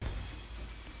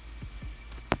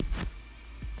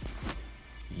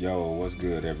Yo, what's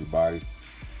good, everybody?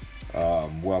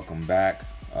 Welcome back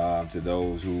to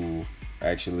those who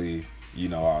actually,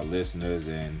 are listeners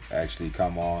and actually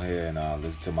come on here and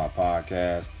listen to my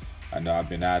podcast. I know I've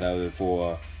been out of it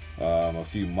for a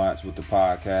few months with the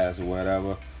podcast or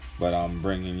whatever, but I'm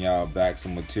bringing y'all back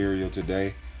some material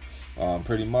today.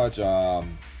 Pretty much,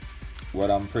 what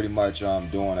I'm pretty much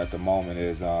doing at the moment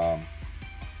is I'm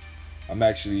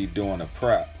actually doing a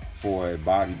prep for a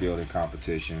bodybuilding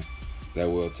competition that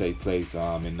will take place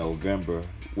in November,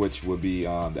 which would be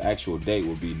the actual date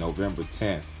will be November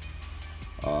 10th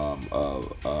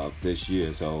of this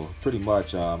year. So pretty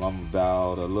much I'm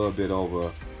about a little bit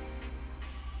over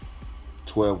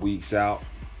 12 weeks out.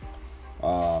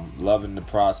 Loving the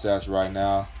process right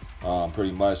now.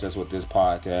 Pretty much that's what this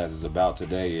podcast is about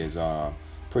today is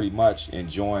pretty much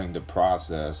enjoying the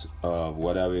process of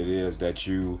whatever it is that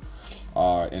you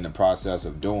are in the process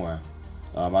of doing.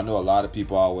 I know a lot of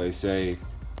people always say,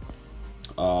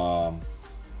 I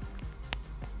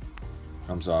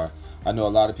know a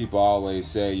lot of people always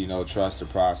say, trust the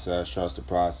process, trust the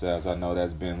process. I know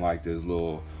that's been like this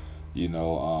little,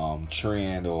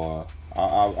 trend, or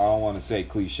I don't want to say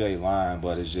cliche line,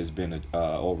 but it's just been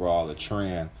overall a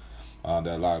trend that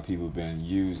a lot of people have been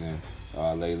using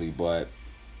lately. But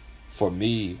for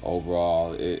me,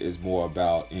 overall, it's more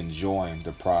about enjoying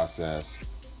the process.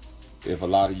 If a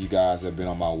lot of you guys have been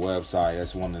on my website,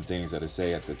 that's one of the things that I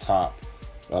say at the top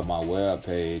of my web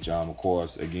page. Of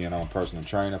course, again, I'm a personal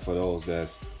trainer for those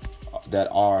that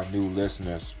are new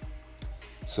listeners.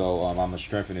 So I'm a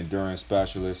strength and endurance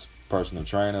specialist, personal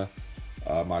trainer.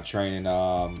 My training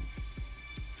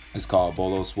is called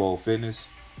Bolo Swole Fitness.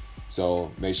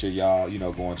 So make sure y'all,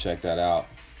 go and check that out.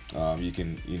 You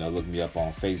can, look me up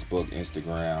on Facebook,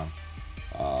 Instagram.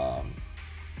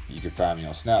 You can find me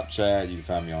on Snapchat. You can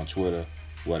find me on Twitter,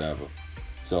 whatever.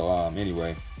 So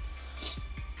anyway,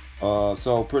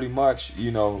 so pretty much,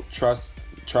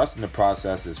 trusting the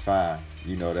process is fine.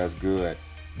 That's good.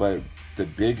 But the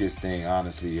biggest thing,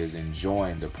 honestly, is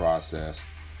enjoying the process.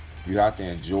 You have to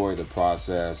enjoy the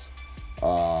process.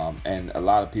 And a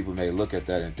lot of people may look at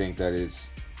that and think that it's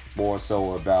more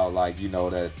so about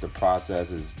that the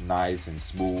process is nice and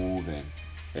smooth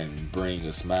and bring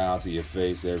a smile to your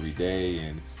face every day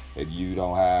and you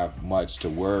don't have much to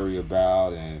worry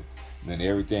about and then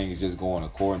everything is just going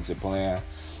according to plan.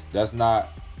 That's not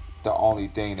the only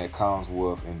thing that comes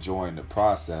with enjoying the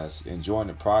process. Enjoying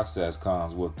the process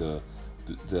comes with the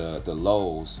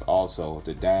lows also,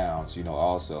 the downs,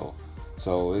 also.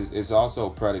 So it's also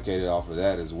predicated off of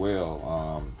that as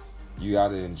well. You got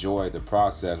to enjoy the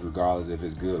process regardless if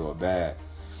it's good or bad.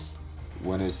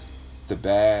 When it's the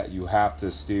bad, you have to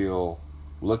still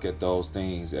look at those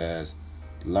things as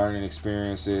learning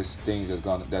experiences, things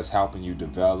that's helping you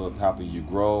develop, helping you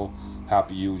grow,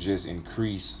 helping you just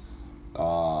increase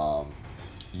your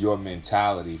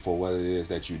mentality for what it is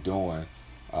that you're doing,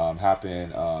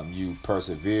 helping you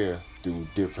persevere through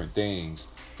different things,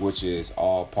 which is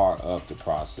all part of the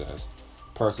process.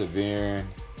 Persevering,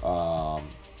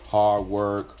 hard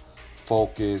work,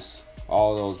 focus,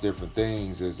 all those different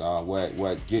things is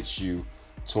what gets you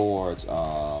towards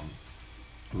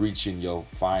reaching your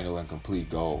final and complete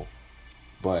goal.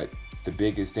 But the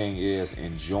biggest thing is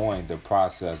enjoying the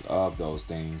process of those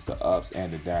things, the ups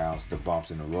and the downs, the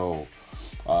bumps in the road.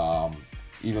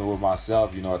 Even with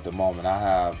myself, at the moment I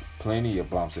have plenty of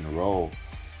bumps in the road,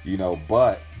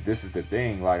 but this is the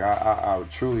thing, I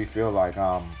truly feel like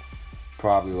I'm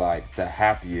probably the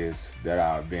happiest that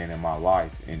I've been in my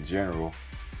life in general.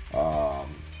 Or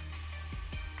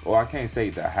I can't say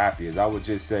the happiest, I would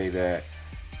just say that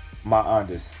my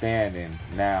understanding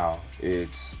now,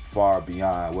 it's far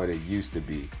beyond what it used to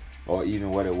be, or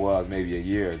even what it was maybe a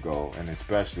year ago, and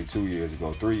especially 2 years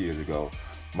ago, 3 years ago.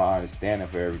 My understanding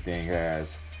for everything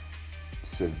has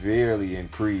severely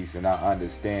increased, and I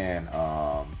understand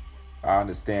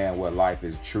what life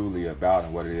is truly about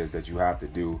and what it is that you have to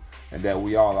do, and that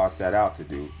we all are set out to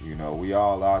do. We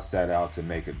all are set out to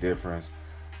make a difference,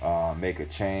 make a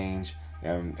change,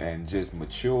 and just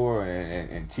mature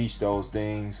and teach those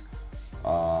things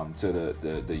to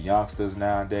the youngsters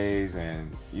nowadays,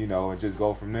 and and just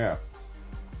go from there.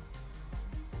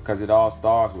 Because it all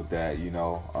starts with that,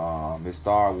 it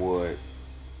starts with,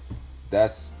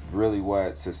 that's really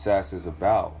what success is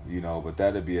about, but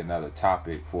that'll be another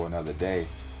topic for another day,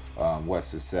 what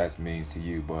success means to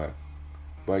you.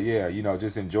 But yeah,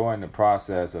 just enjoying the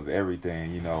process of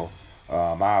everything. I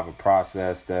have a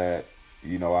process that,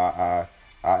 I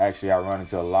run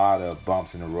into a lot of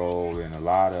bumps in the road and a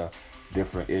lot of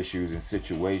different issues and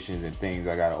situations and things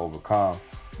I got to overcome,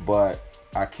 but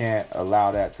I can't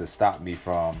allow that to stop me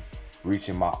from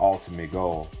reaching my ultimate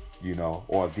goal,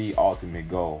 or the ultimate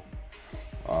goal.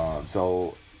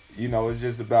 So, it's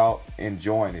just about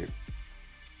enjoying it.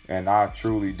 And I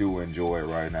truly do enjoy it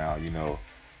right now,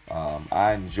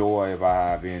 I enjoy if I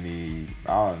have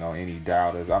any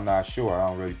doubters. I'm not sure. I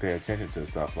don't really pay attention to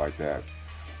stuff like that.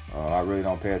 I really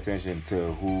don't pay attention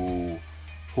to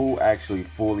who actually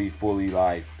fully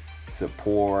like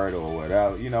support or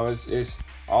whatever. It's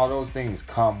all those things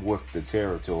come with the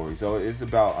territory. So it's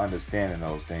about understanding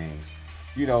those things.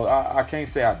 I can't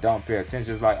say I don't pay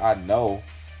attention. It's like I know,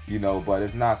 but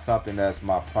it's not something that's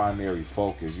my primary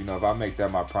focus. If I make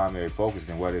that my primary focus,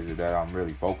 then what is it that I'm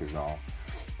really focused on?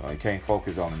 I can't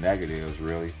focus on the negatives,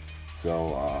 really.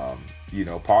 So,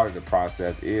 part of the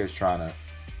process is trying to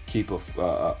keep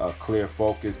a clear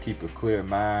focus, keep a clear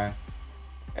mind,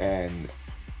 and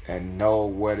know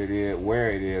where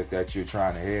it is that you're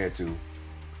trying to head to.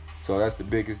 So that's the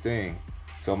biggest thing.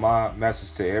 So my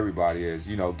message to everybody is,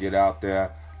 get out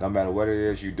there, no matter what it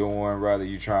is you're doing, whether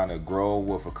you're trying to grow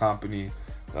with a company,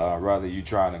 whether you're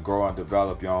trying to grow and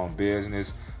develop your own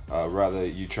business, whether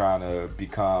you're trying to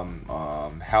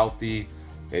become healthy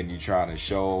and you're trying to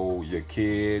show your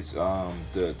kids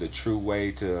the true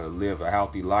way to live a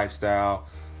healthy lifestyle,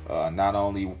 not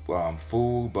only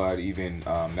food, but even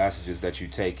messages that you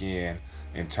take in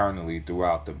internally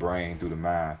throughout the brain, through the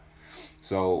mind.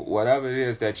 So whatever it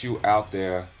is that you out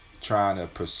there trying to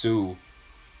pursue,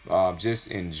 just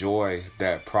enjoy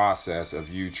that process of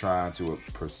you trying to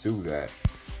pursue that.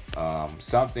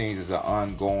 Some things is an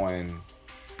ongoing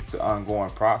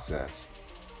process.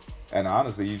 And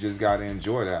honestly, you just got to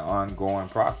enjoy that ongoing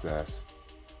process.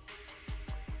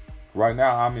 Right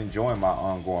now, I'm enjoying my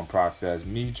ongoing process.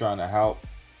 Me trying to help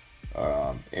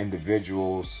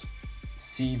individuals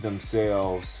see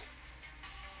themselves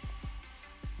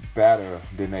better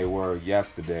than they were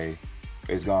yesterday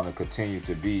is going to continue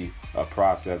to be a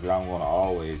process that I'm going to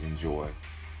always enjoy.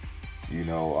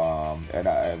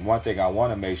 And one thing I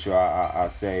want to make sure I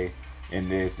say in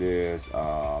this is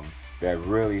that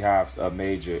really has a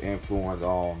major influence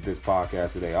on this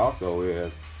podcast today also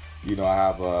is, I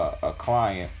have a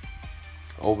client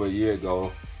over a year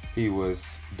ago. He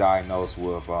was diagnosed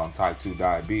with type 2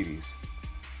 diabetes.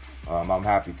 I'm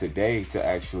happy today to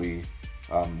actually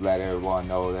let everyone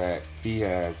know that he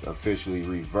has officially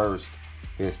reversed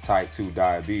his type 2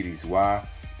 diabetes. Why?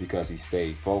 Because he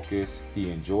stayed focused. He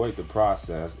enjoyed the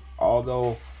process.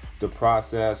 Although the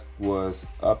process was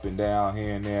up and down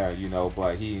here and there,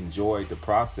 but he enjoyed the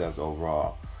process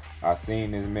overall. I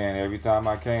seen this man every time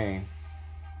I came,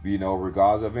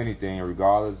 regardless of anything,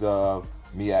 regardless of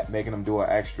me making him do an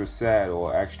extra set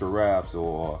or extra reps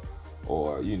or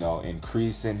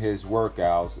increasing his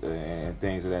workouts and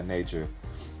things of that nature.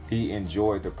 He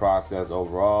enjoyed the process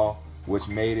overall, which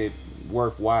made it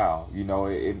worthwhile.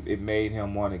 It made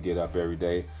him want to get up every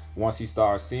day. Once he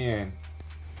started seeing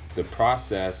the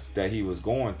process that he was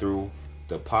going through,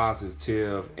 the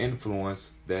positive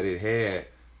influence that it had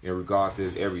in regards to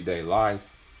his everyday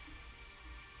life,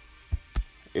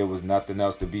 it was nothing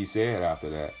else to be said after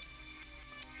that.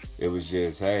 It was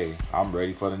just, hey, I'm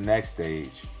ready for the next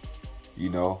stage.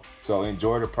 So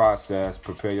enjoy the process,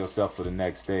 prepare yourself for the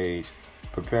next stage,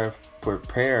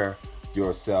 prepare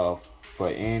yourself for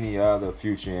any other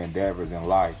future endeavors in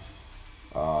life,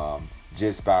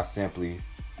 just by simply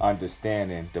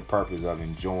understanding the purpose of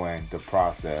enjoying the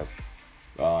process.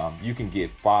 You can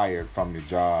get fired from your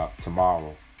job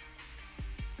tomorrow,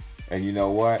 and you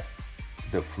know what?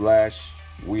 The flesh,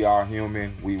 we are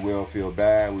human. We will feel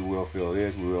bad. We will feel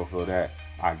this. We will feel that.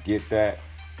 I get that.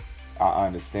 I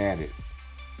understand it.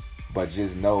 But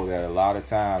just know that a lot of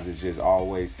times it's just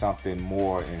always something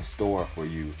more in store for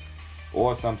you.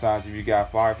 Or sometimes if you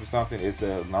got fired for something, it's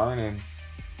a learning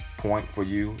point for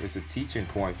you. It's a teaching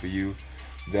point for you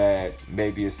that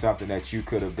maybe it's something that you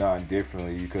could have done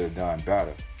differently. You could have done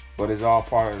better. But it's all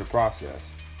part of the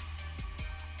process.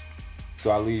 So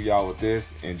I leave y'all with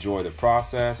this. Enjoy the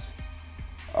process.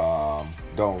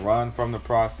 Don't run from the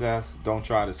process. Don't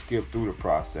try to skip through the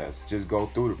process. Just go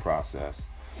through the process.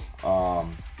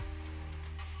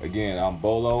 Again, I'm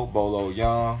Bolo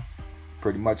Young.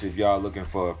 Pretty much if y'all looking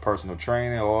for personal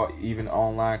training or even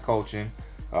online coaching,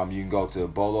 you can go to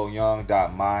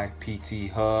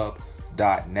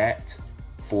boloyoung.mypthub.net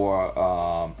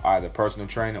for either personal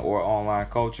training or online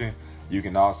coaching. You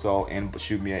can also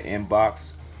shoot me an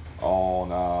inbox on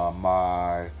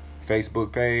my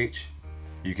Facebook page.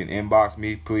 You can inbox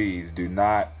me. Please do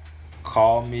not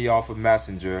call me off of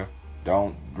Messenger.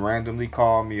 Don't randomly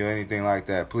call me or anything like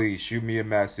that. Please shoot me a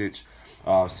message.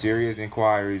 Serious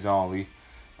inquiries only.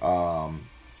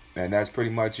 And that's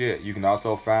pretty much it. You can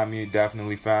also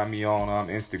definitely find me on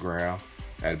Instagram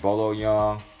at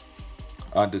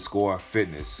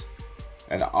BoloYoung_fitness.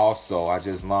 And also, I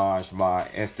just launched my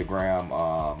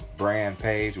Instagram brand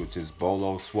page, which is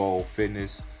Bolo Swole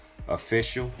Fitness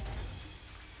Official.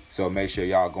 So make sure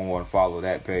y'all go and follow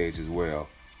that page as well.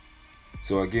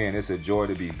 So again, it's a joy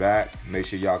to be back. Make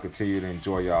sure y'all continue to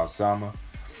enjoy y'all summer.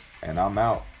 And I'm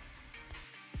out.